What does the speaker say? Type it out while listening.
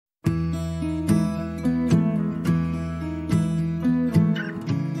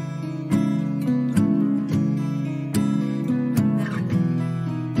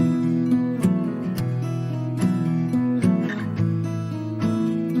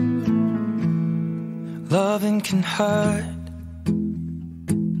Loving can hurt.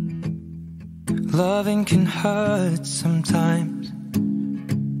 Loving can hurt sometimes,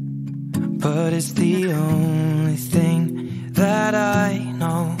 but it's the only thing that I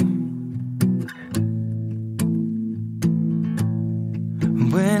know.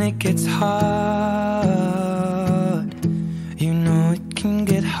 When it gets hard, you know it can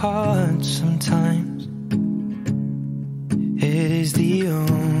get hard sometimes. It is the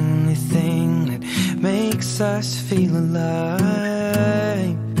only thing that makes us feel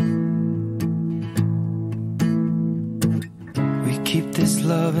alive. We keep this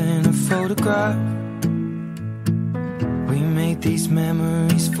love in a photograph. We made these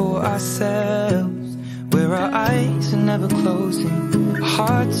memories for ourselves, where our eyes are never closing, our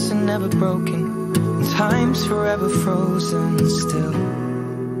hearts are never broken, and time's forever frozen still.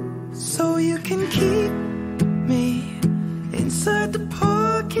 So you can keep me inside the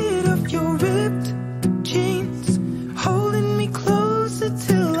pocket of your ripped jeans, holding me closer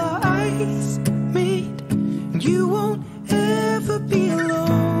till our eyes meet. You won't ever be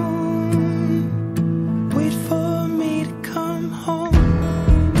alone. Wait for me to come home.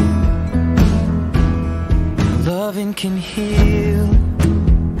 Loving can heal.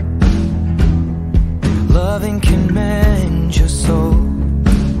 Loving can mend your soul.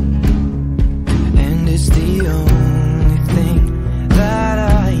 And it's the only thing that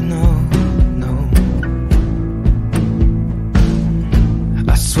I know.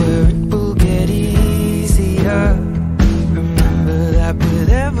 I swear it will get easier. Remember that with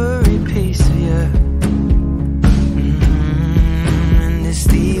every piece of you. And it's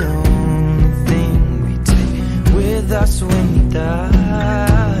the only thing we take with us when you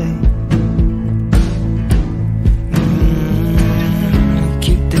die.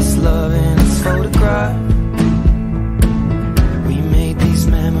 Keep this love in its photograph. We made these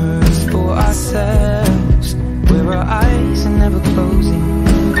memories for ourselves, where our eyes are never closing,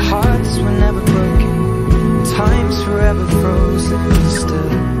 our hearts were never broken, time's forever frozen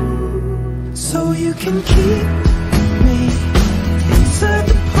still. So you can keep me inside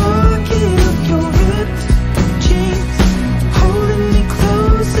the pocket of your ripped jeans, holding me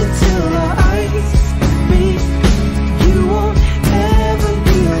closer till our eyes meet. You won't ever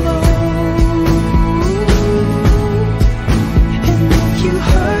be alone. And if you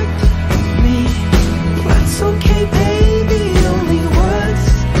hurt me, that's okay, baby. Only words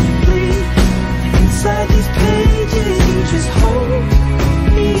bleed inside these pages. You just hold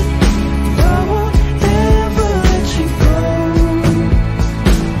me. I won't ever let you go.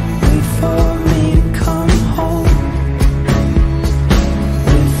 Wait for me to come home.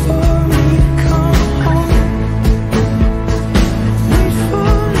 Wait for me to come home. Wait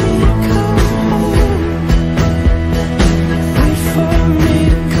for me to come home. Wait for me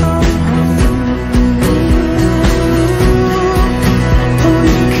to come home. Oh,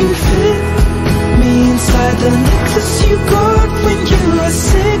 you can fit me inside the necklace you got when you were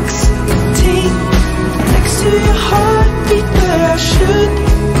 16, next to your heartbeat where I should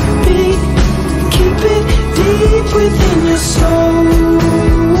be. Keep it deep within your soul.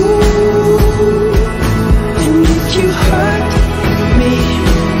 And if you hurt me,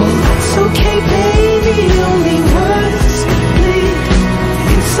 well, that's okay, baby. Only words bleed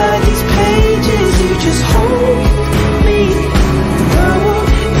inside these pages. You just hold me. I won't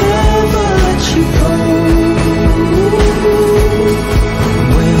ever let you go.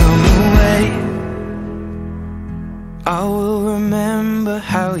 When I'm away, I will remember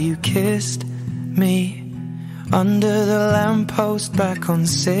how you kissed me under the lamppost back on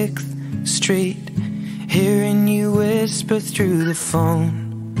 6th Street, hearing you whisper through the phone.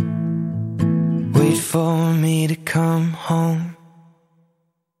 Wait for me to come home.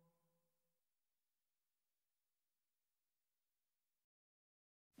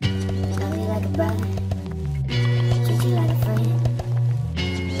 Love you like a brother, treat you like a friend,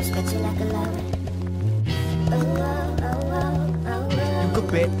 respect you like a lover. Oh, oh, oh, oh, oh. You could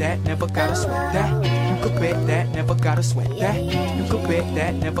bet that, never gotta sweat that. You could bet that, never gotta sweat that. You could bet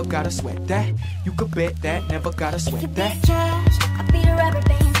that, never gotta sweat that. You could bet that, never gotta If you sweat be that. the trash, I'll be the rubber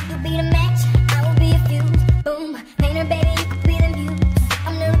band. You be the match, I will be a fuse. Boom, painter, baby, you could be the muse.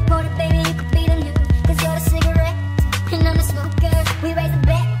 I'm the reporter, baby, you could be the news. Cause you're the cigarette, and I'm the smoker. We raise the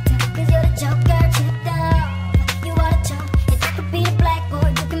bet, cause you're the joker. Tripped off, you are the chalk. And I could be the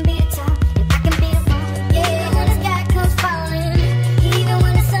blackboard, you can be the top. And I can be the rock, yeah, when the sky comes falling, even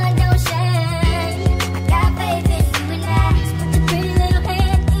when the sun don't shine. I got faith in you and I. Put your pretty little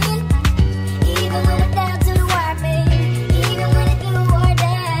hand in. Even when we're down to the wire, babe. Even when it's do or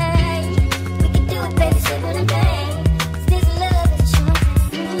die.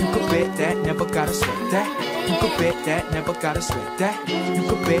 never gotta sweat that. You could bet that, never gotta sweat that. You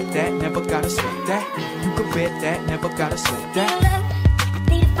could bet that, never gotta sweat that. You could bet that, never gotta sweat that.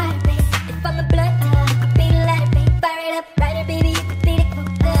 Be the fire, baby. If I'm the blood, you could be the lighter, baby. Fire it up, writer, baby. You could be the quote.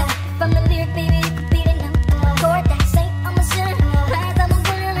 If I'm the lyric, baby, you could be the note. Chord that saint on my son. Cries on my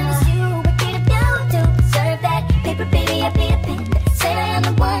wonder, and it's you. We're getting down to serve that paper, baby. I be a pen. Say I am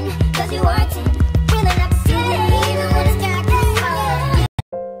the one, 'cause you are 10. Willing up to say, even when it's dark.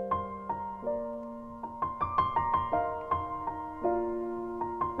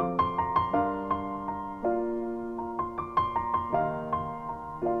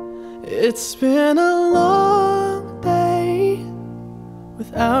 It's been a long day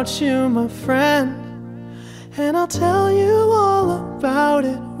without you, my friend, and I'll tell you all about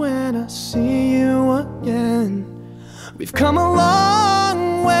it when I see you again. We've come a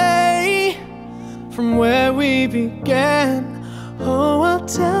long way from where we began. Oh, I'll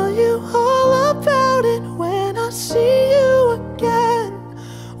tell you all about it when I see you again.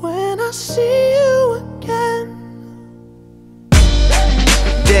 When I see you again.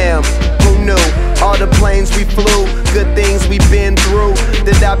 Damn, who knew? All the planes we flew, good things we've been through.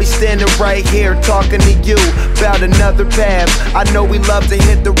 That I'll be standing right here talking to you about another path. I know we love to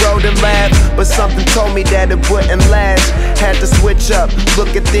hit the road and laugh, but something told me that it wouldn't last. Had to switch up,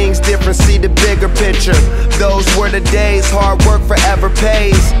 look at things different, see the bigger picture. Those were the days, hard work forever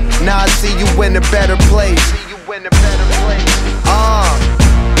pays. Now I see you in a better place.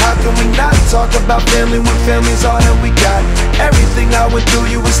 How can we not talk about family when family's all that we got? Everything I went through,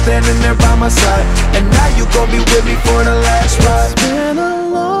 you were standing there by my side, and now you gon' be with me for the last ride. It's been a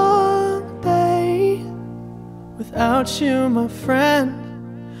long day without you, my friend,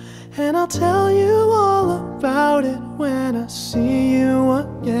 and I'll tell you all about it when I see you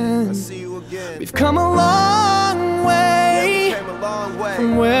again. We've come a long way,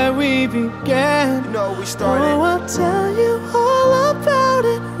 from where we began. You know we started. Oh, I'll tell you all about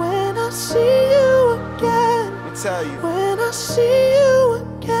it when I see you again. Let me tell you. When I see you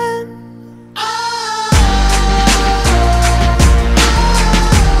again.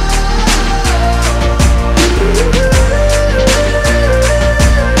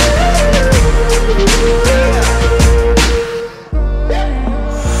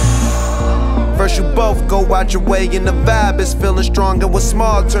 First you both go out your way and the vibe is feeling strong, and what's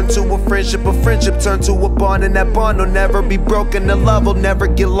small turn to a friendship turn to a bond, and that bond will never be broken, the love will never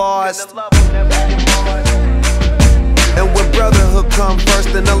get lost. And when brotherhood come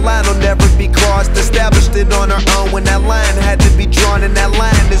first, then the line will never be crossed. Established it on our own when that line had to be drawn, and that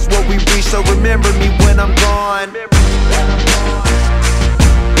line is what we reach, so remember me when I'm gone.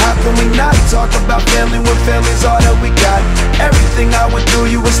 How can we not talk about family when family's all that we got? Everything I went through,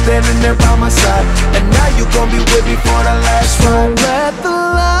 you were standing there by my side, and now you gon' be with me for the last ride. Let the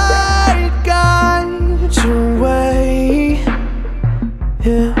light guide your way.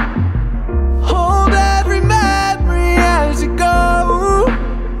 Yeah. Hold every memory as you go,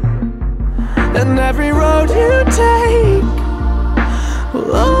 and every road you take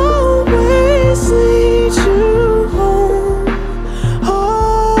will always lead you home.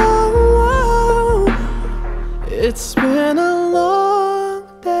 Oh, it's been a long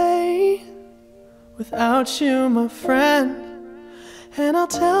day without you, my friend, and I'll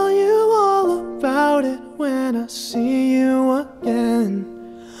tell you all about it when I see you again.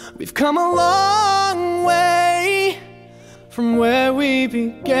 We've come a long way from where we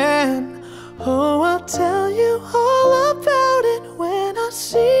began. Oh, I'll tell you all about it when I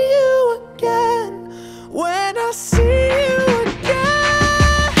see you again. When I see you again.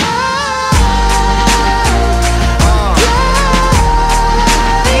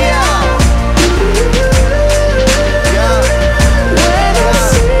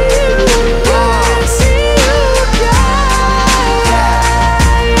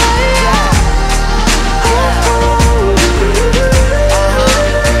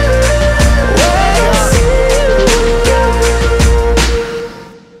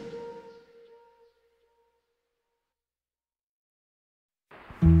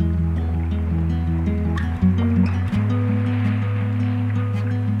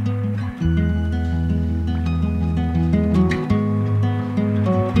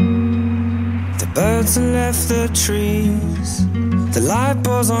 Birds have left the trees, the light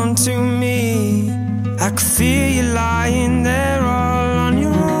pours onto me. I could feel you lying there all on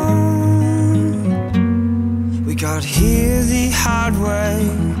your own. We got here the hard way,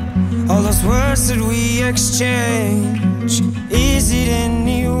 all those words that we exchange. Is it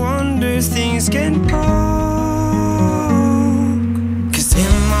any wonder things can poke? 'Cause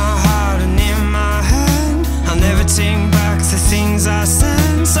in my heart and in my hand, I'll never take back the things I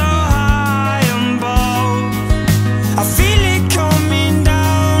stand so high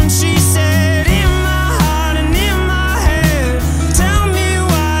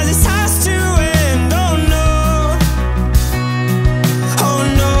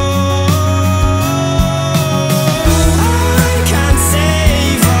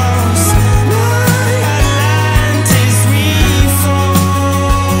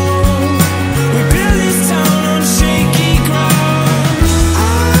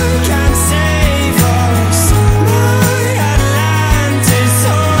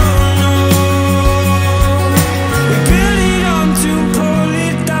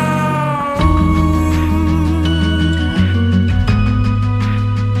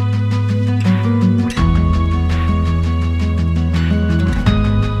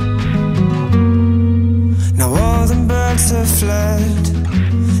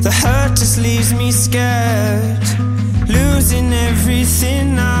me scared, losing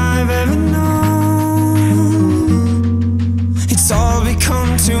everything